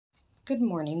Good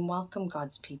morning. Welcome,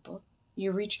 God's people.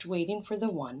 You reached Waiting for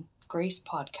the One, Grace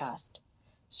Podcast,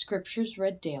 Scriptures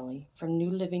read daily from New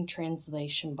Living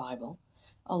Translation Bible,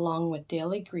 along with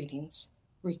daily greetings,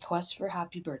 requests for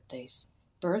happy birthdays,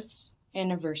 births,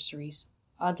 anniversaries,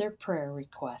 other prayer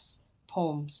requests,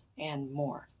 poems, and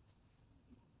more.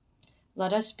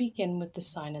 Let us begin with the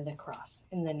sign of the cross.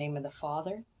 In the name of the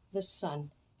Father, the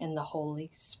Son, and the Holy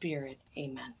Spirit.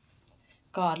 Amen.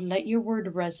 God, let your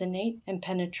word resonate and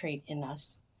penetrate in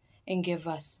us and give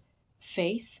us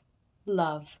faith,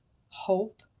 love,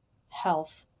 hope,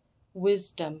 health,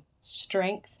 wisdom,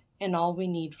 strength, and all we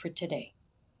need for today.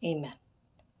 Amen.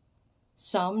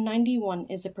 Psalm 91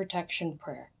 is a protection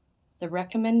prayer. The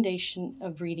recommendation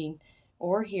of reading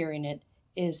or hearing it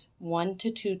is 1 to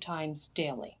 2 times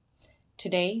daily.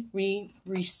 Today we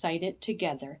recite it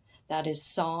together. That is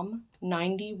Psalm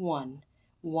 91,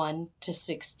 1 to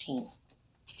 16.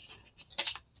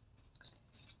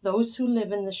 Those who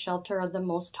live in the shelter of the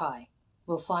Most High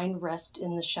will find rest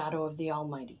in the shadow of the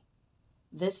Almighty.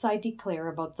 This I declare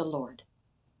about the Lord.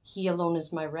 He alone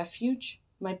is my refuge,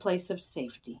 my place of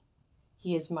safety.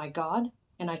 He is my God,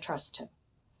 and I trust him,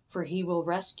 for he will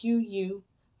rescue you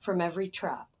from every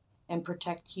trap and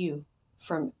protect you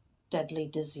from deadly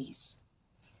disease.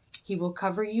 He will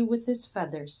cover you with his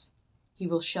feathers. He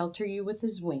will shelter you with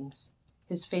his wings.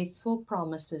 His faithful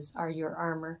promises are your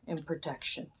armor and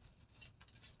protection.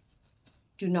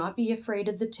 Do not be afraid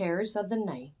of the terrors of the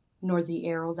night, nor the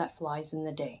arrow that flies in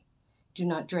the day. Do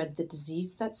not dread the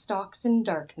disease that stalks in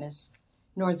darkness,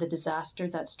 nor the disaster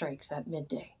that strikes at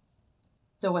midday.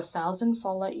 Though 1,000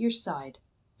 fall at your side,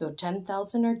 though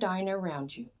 10,000 are dying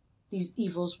around you, these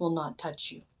evils will not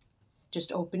touch you.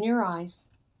 Just open your eyes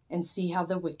and see how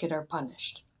the wicked are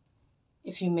punished.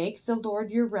 If you make the Lord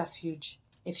your refuge,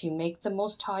 if you make the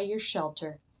Most High your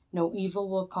shelter, no evil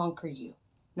will conquer you.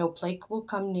 No plague will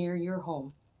come near your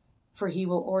home, for he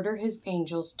will order his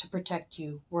angels to protect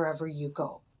you wherever you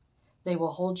go. They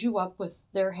will hold you up with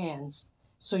their hands,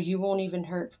 so you won't even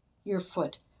hurt your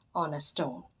foot on a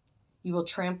stone. You will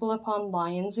trample upon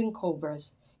lions and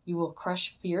cobras. You will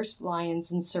crush fierce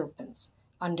lions and serpents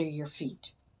under your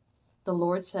feet. The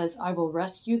Lord says, I will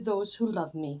rescue those who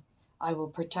love me. I will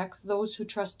protect those who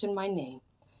trust in my name.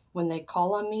 When they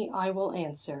call on me, I will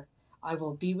answer. I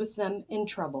will be with them in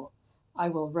trouble. I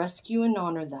will rescue and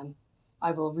honor them.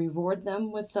 I will reward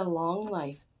them with a long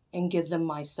life and give them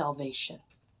my salvation.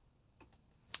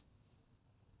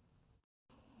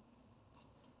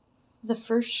 The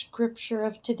first scripture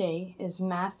of today is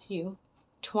Matthew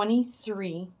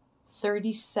 23,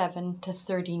 37 to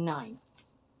 39.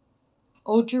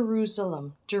 O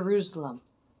Jerusalem, Jerusalem,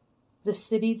 the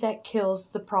city that kills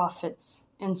the prophets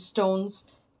and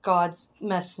stones God's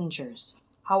messengers.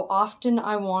 How often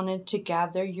I wanted to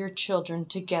gather your children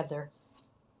together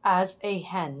as a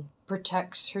hen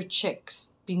protects her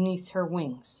chicks beneath her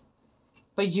wings,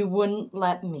 but you wouldn't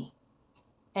let me.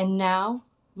 And now,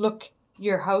 look,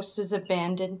 your house is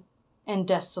abandoned and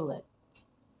desolate.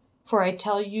 For I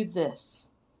tell you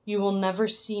this, you will never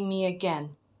see me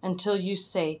again until you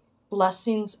say,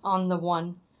 blessings on the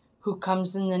one who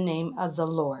comes in the name of the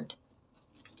Lord.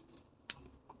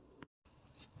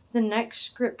 The next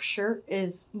scripture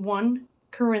is 1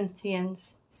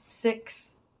 Corinthians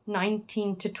 6,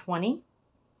 19 to 20,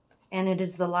 and it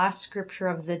is the last scripture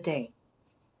of the day.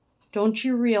 Don't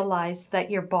you realize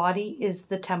that your body is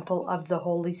the temple of the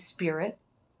Holy Spirit,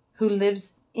 who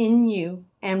lives in you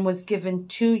and was given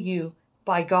to you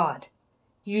by God?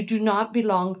 You do not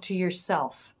belong to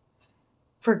yourself,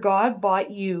 for God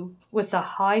bought you with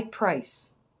a high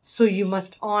price, so you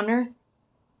must honor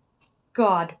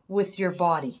God with your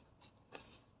body.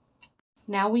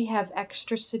 Now we have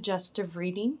extra suggestive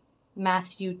reading,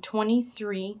 Matthew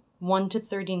 23, 1 to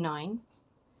 39,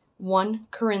 1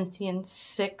 Corinthians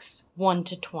 6, 1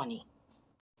 to 20.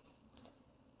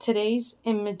 Today's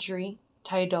imagery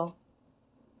title,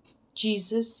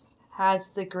 Jesus Has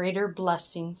the Greater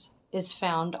Blessings, is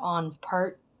found on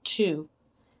part 2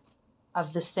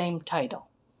 of the same title.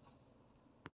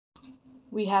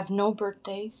 We have no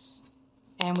birthdays,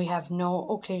 and we have no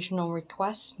occasional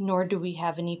requests, nor do we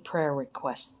have any prayer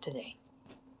requests today.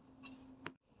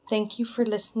 Thank you for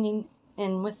listening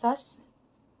in with us,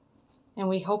 and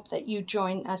we hope that you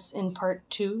join us in part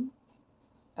 2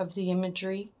 of the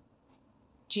imagery,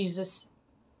 Jesus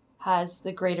Has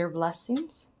the Greater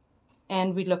Blessings,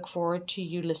 and we look forward to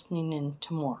you listening in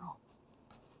tomorrow.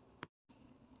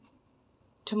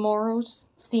 Tomorrow's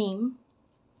theme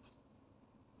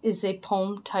is a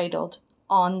poem titled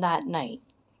On That Night.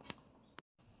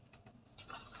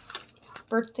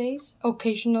 Birthdays,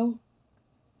 occasional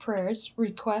prayers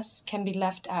requests can be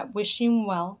left at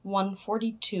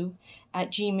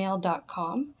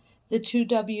wishingwell142@gmail.com. The 2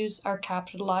 W's are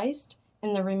capitalized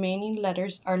and the remaining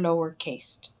letters are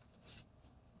lowercased.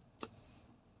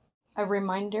 A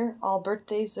reminder, all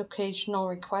birthdays, occasional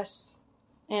requests,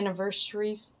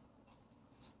 anniversaries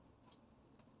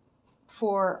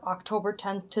for October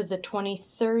 10th to the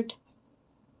 23rd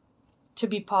to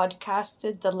be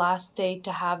podcasted. The last day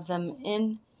to have them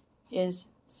in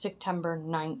is September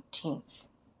 19th.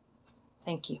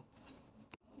 Thank you.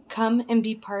 Come and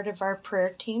be part of our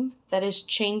prayer team that is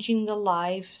changing the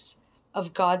lives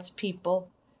of God's people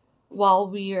while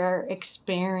we are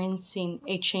experiencing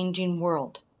a changing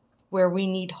world where we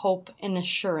need hope and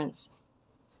assurance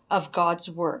of God's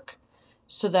work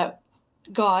so that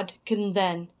God can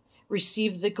then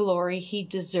receive the glory he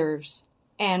deserves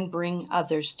and bring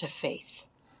others to faith.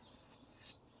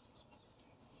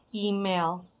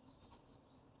 Email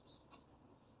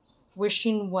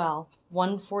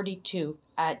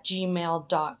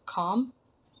wishingwell142@gmail.com.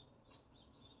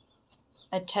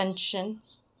 Attention,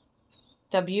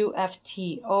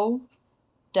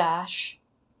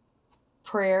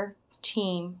 WFTO-prayer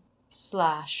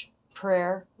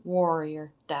team/prayer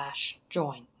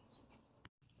warrior-join.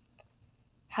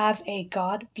 Have a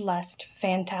God-blessed,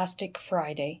 fantastic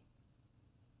Friday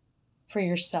for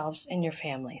yourselves and your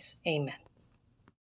families. Amen.